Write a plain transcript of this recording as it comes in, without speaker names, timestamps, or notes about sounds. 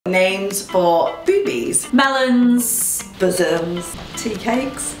Names for boobies. Melons. Bosoms. Tea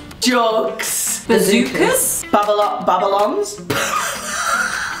cakes. Jugs. Bazookas. Babylons.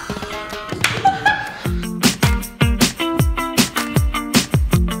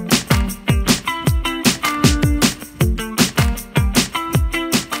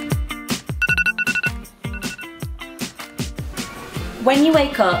 When you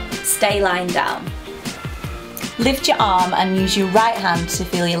wake up, stay lying down. Lift your arm and use your right hand to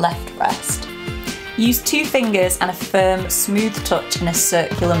feel your left breast. Use 2 fingers and a firm, smooth touch in a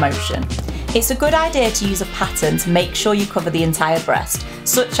circular motion. It's a good idea to use a pattern to make sure you cover the entire breast,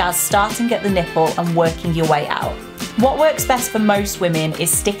 such as starting at the nipple and working your way out. What works best for most women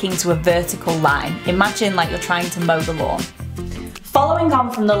is sticking to a vertical line. Imagine like you're trying to mow the lawn. Following on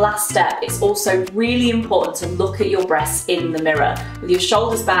from the last step, it's also really important to look at your breasts in the mirror with your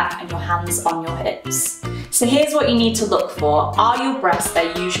shoulders back and your hands on your hips. So here's what you need to look for. Are your breasts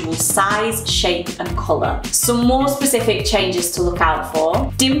their usual size, shape and colour? Some more specific changes to look out for: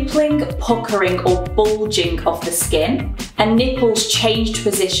 dimpling, puckering or bulging of the skin, and nipples changed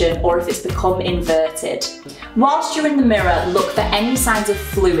position or if it's become inverted. Whilst you're in the mirror, look for any signs of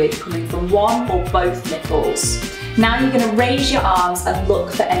fluid coming from one or both nipples. Now you're going to raise your arms and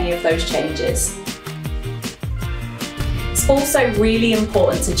look for any of those changes. It's also really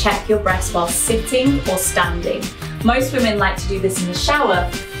important to check your breasts while sitting or standing. Most women like to do this in the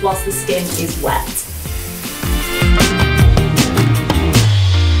shower whilst the skin is wet.